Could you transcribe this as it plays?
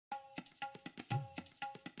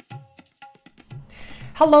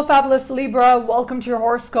Hello, fabulous Libra. Welcome to your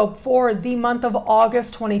horoscope for the month of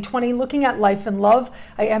August 2020, looking at life and love.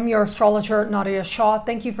 I am your astrologer, Nadiya Shah.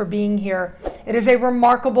 Thank you for being here. It is a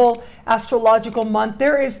remarkable astrological month.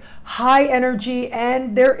 There is high energy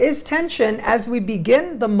and there is tension as we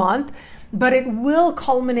begin the month, but it will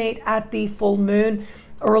culminate at the full moon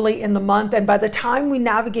early in the month. And by the time we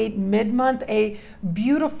navigate mid-month, a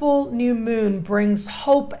beautiful new moon brings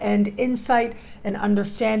hope and insight and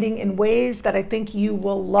understanding in ways that I think you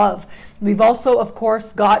will love. We've also, of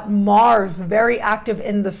course, got Mars very active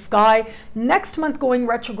in the sky, next month going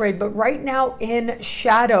retrograde, but right now in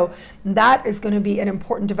shadow. That is going to be an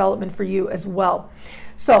important development for you as well.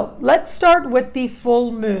 So let's start with the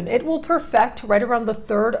full moon. It will perfect right around the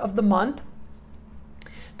 3rd of the month,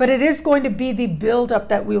 but it is going to be the buildup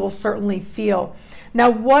that we will certainly feel. Now,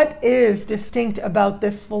 what is distinct about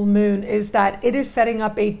this full moon is that it is setting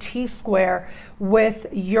up a T-square with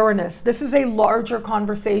Uranus. This is a larger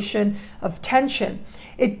conversation of tension.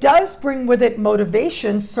 It does bring with it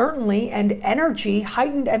motivation, certainly, and energy,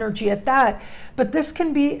 heightened energy at that, but this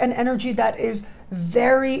can be an energy that is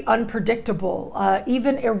very unpredictable,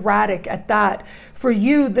 even erratic at that. For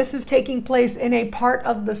you, this is taking place in a part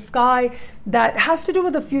of the sky that has to do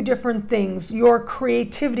with a few different things: your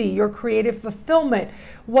creativity, your creative fulfillment,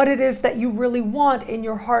 what it is that you really want in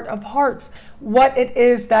your heart of hearts, what it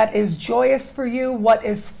is that is joyous for you, what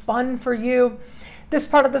is fun for you. This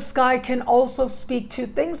part of the sky can also speak to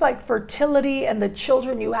things like fertility and the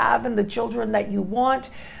children you have and the children that you want.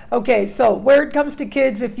 Okay, so where it comes to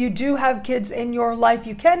kids, if you do have kids in your life,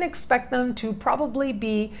 you can expect them to probably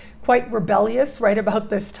be quite rebellious right about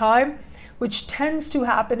this time, which tends to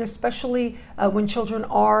happen, especially when children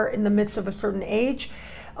are in the midst of a certain age.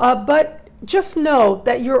 But just know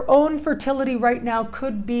that your own fertility right now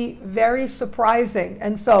could be very surprising.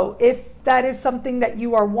 And so if that is something that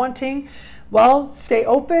you are wanting, well, stay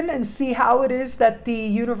open and see how it is that the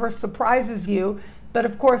universe surprises you. But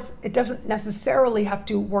of course, it doesn't necessarily have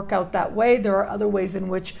to work out that way. There are other ways in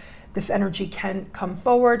which this energy can come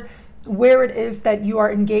forward. Where it is that you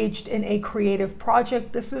are engaged in a creative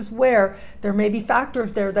project, this is where there may be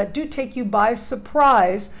factors there that do take you by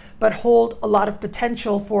surprise, but hold a lot of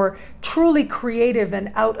potential for truly creative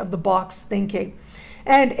and out-of-the-box thinking.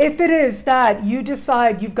 And if it is that you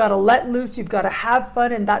decide you've got to let loose, you've got to have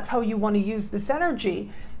fun, and that's how you want to use this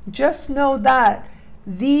energy, just know that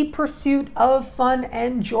the pursuit of fun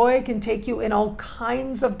and joy can take you in all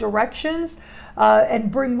kinds of directions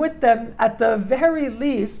and bring with them, at the very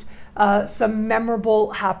least, some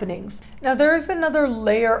memorable happenings. Now, there is another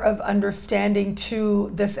layer of understanding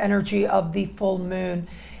to this energy of the full moon,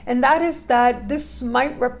 and that is that this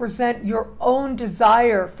might represent your own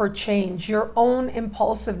desire for change, your own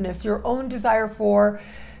impulsiveness, your own desire for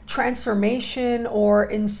transformation, or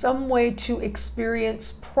in some way to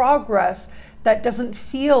experience progress that doesn't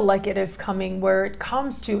feel like it is coming where it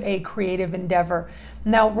comes to a creative endeavor.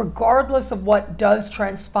 Now, regardless of what does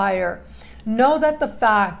transpire, know that the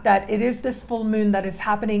fact that it is this full moon that is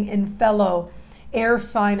happening in fellow air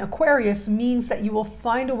sign Aquarius means that you will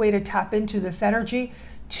find a way to tap into this energy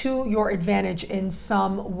to your advantage in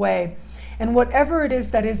some way. And whatever it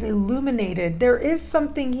is that is illuminated, there is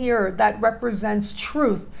something here that represents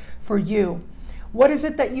truth for you. What is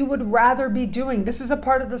it that you would rather be doing? This is a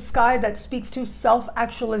part of the sky that speaks to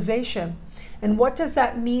self-actualization. And what does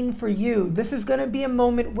that mean for you? This is going to be a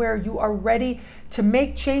moment where you are ready to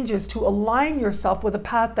make changes, to align yourself with a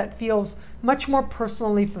path that feels much more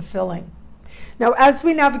personally fulfilling. Now, as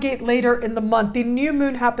we navigate later in the month, the new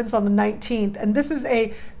moon happens on the 19th, and this is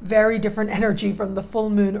a very different energy from the full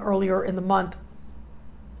moon earlier in the month.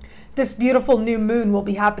 This beautiful new moon will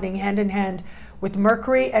be happening hand in hand with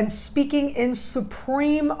Mercury and speaking in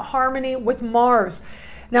supreme harmony with Mars.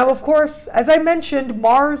 Now, of course, as I mentioned,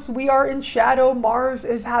 Mars, we are in shadow. Mars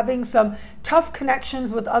is having some tough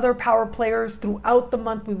connections with other power players throughout the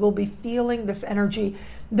month. We will be feeling this energy.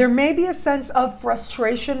 There may be a sense of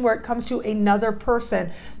frustration where it comes to another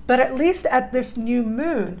person, but at least at this new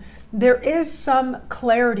moon, there is some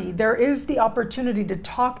clarity. There is the opportunity to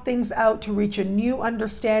talk things out, to reach a new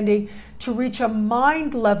understanding, to reach a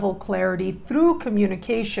mind level clarity through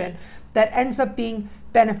communication that ends up being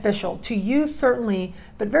beneficial to you, certainly,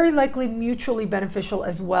 but very likely mutually beneficial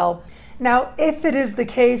as well. Now, if it is the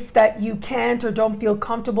case that you can't or don't feel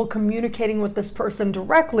comfortable communicating with this person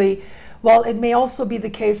directly, well, it may also be the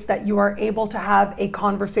case that you are able to have a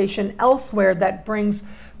conversation elsewhere that brings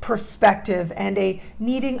perspective and a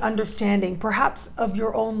needing understanding, perhaps of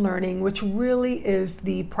your own learning, which really is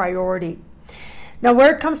the priority. Now,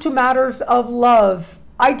 where it comes to matters of love,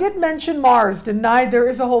 I did mention Mars, didn't I? There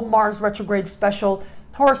is a whole Mars retrograde special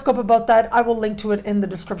horoscope about that. I will link to it in the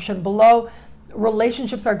description below.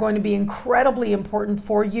 Relationships are going to be incredibly important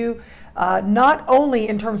for you, not only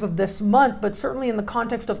in terms of this month, but certainly in the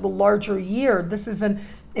context of the larger year. This is an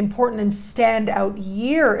important and standout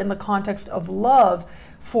year in the context of love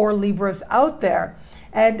for Libras out there.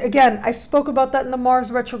 And again, I spoke about that in the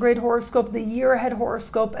Mars retrograde horoscope, the year ahead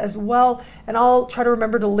horoscope as well. And I'll try to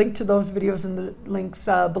remember to link to those videos in the links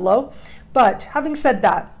below. But having said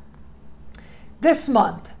that, this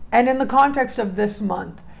month, and in the context of this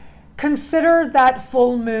month, consider that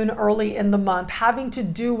full moon early in the month having to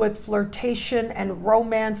do with flirtation and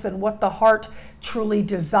romance and what the heart truly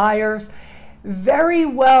desires very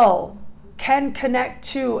well can connect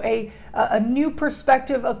to a new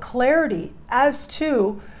perspective, a clarity as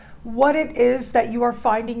to what it is that you are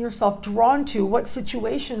finding yourself drawn to, what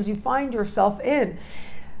situations you find yourself in.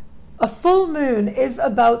 A full moon is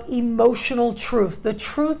about emotional truth, the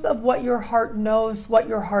truth of what your heart knows, what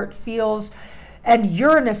your heart feels. And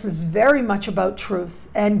Uranus is very much about truth.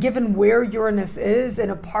 And given where Uranus is in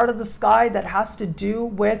a part of the sky that has to do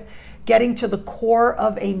with getting to the core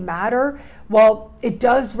of a matter, well, it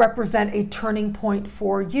does represent a turning point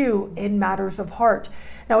for you in matters of heart.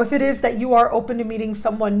 Now, if it is that you are open to meeting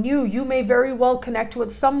someone new, you may very well connect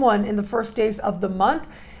with someone in the first days of the month.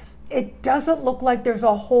 It doesn't look like there's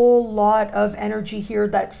a whole lot of energy here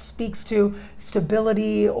that speaks to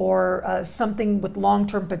stability or something with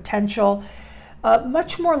long-term potential.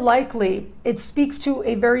 Much more likely, it speaks to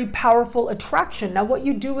a very powerful attraction. Now, what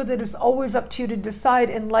you do with it is always up to you to decide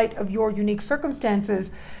in light of your unique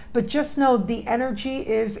circumstances. But just know the energy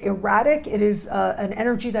is erratic. It is an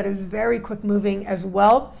energy that is very quick moving as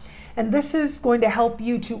well. And this is going to help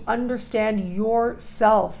you to understand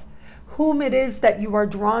yourself, whom it is that you are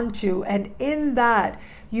drawn to. And in that,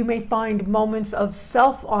 you may find moments of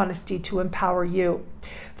self-honesty to empower you.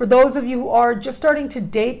 For those of you who are just starting to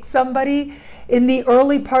date somebody, in the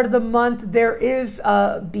early part of the month, there is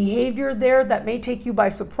behavior there that may take you by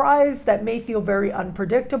surprise, that may feel very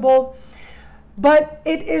unpredictable, but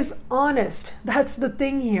it is honest. That's the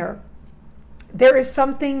thing here. There is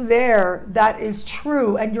something there that is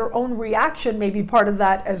true, and your own reaction may be part of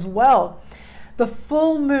that as well. The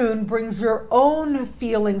full moon brings your own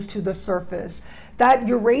feelings to the surface. That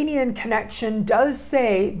Uranian connection does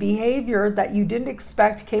say behavior that you didn't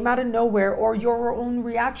expect came out of nowhere, or your own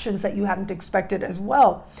reactions that you hadn't expected as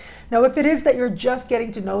well. Now, if it is that you're just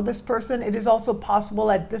getting to know this person, it is also possible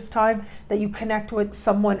at this time that you connect with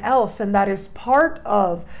someone else, and that is part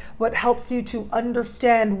of what helps you to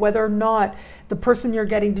understand whether or not the person you're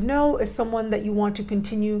getting to know is someone that you want to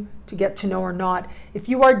continue to get to know or not. If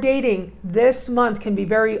you are dating, this month can be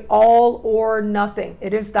very all or nothing.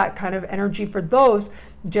 It is that kind of energy for those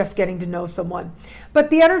just getting to know someone. But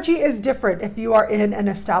the energy is different if you are in an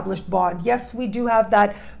established bond. Yes, we do have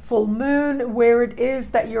that full moon where it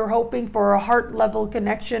is that you're hoping for a heart level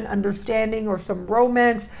connection, understanding, or some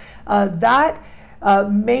romance. That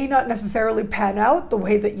may not necessarily pan out the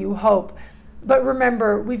way that you hope. But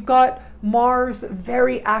remember, we've got Mars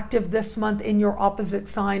very active this month in your opposite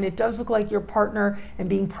sign. It does look like your partner and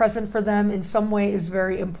being present for them in some way is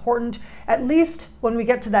very important. At least when we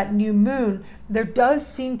get to that new moon, there does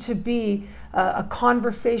seem to be a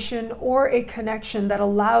conversation or a connection that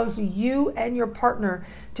allows you and your partner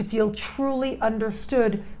to feel truly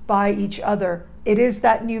understood by each other. It is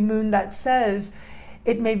that new moon that says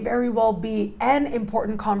it may very well be an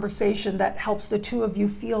important conversation that helps the two of you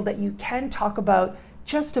feel that you can talk about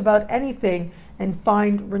just about anything and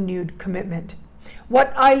find renewed commitment.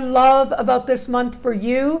 What I love about this month for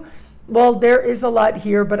you, well, there is a lot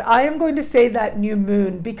here, but I am going to say that new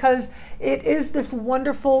moon because it is this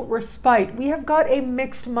wonderful respite. We have got a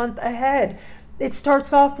mixed month ahead. It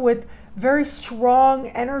starts off with very strong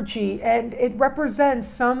energy, and it represents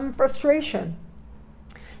some frustration,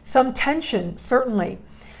 some tension, certainly.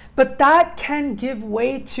 But that can give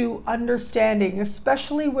way to understanding,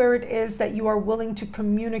 especially where it is that you are willing to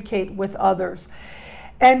communicate with others.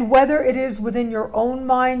 And whether it is within your own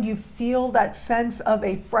mind, you feel that sense of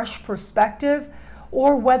a fresh perspective,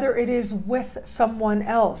 or whether it is with someone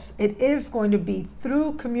else, it is going to be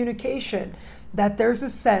through communication that there's a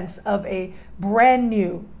sense of a brand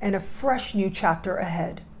new and a fresh new chapter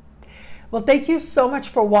ahead. Well, thank you so much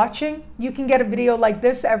for watching. You can get a video like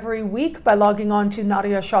this every week by logging on to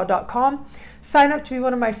nadiyashah.com. Sign up to be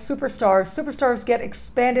one of my superstars. Superstars get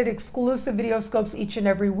expanded exclusive videoscopes each and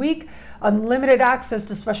every week, unlimited access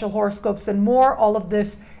to special horoscopes and more, all of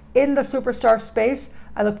this in the superstar space.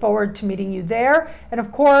 I look forward to meeting you there. And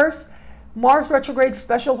of course, Mars retrograde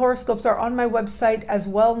special horoscopes are on my website as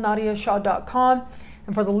well, nadiyashah.com.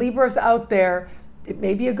 And for the Libras out there, it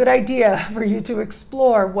may be a good idea for you to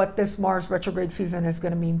explore what this Mars retrograde season is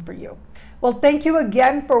going to mean for you. Well, thank you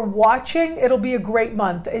again for watching. It'll be a great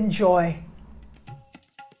month. Enjoy.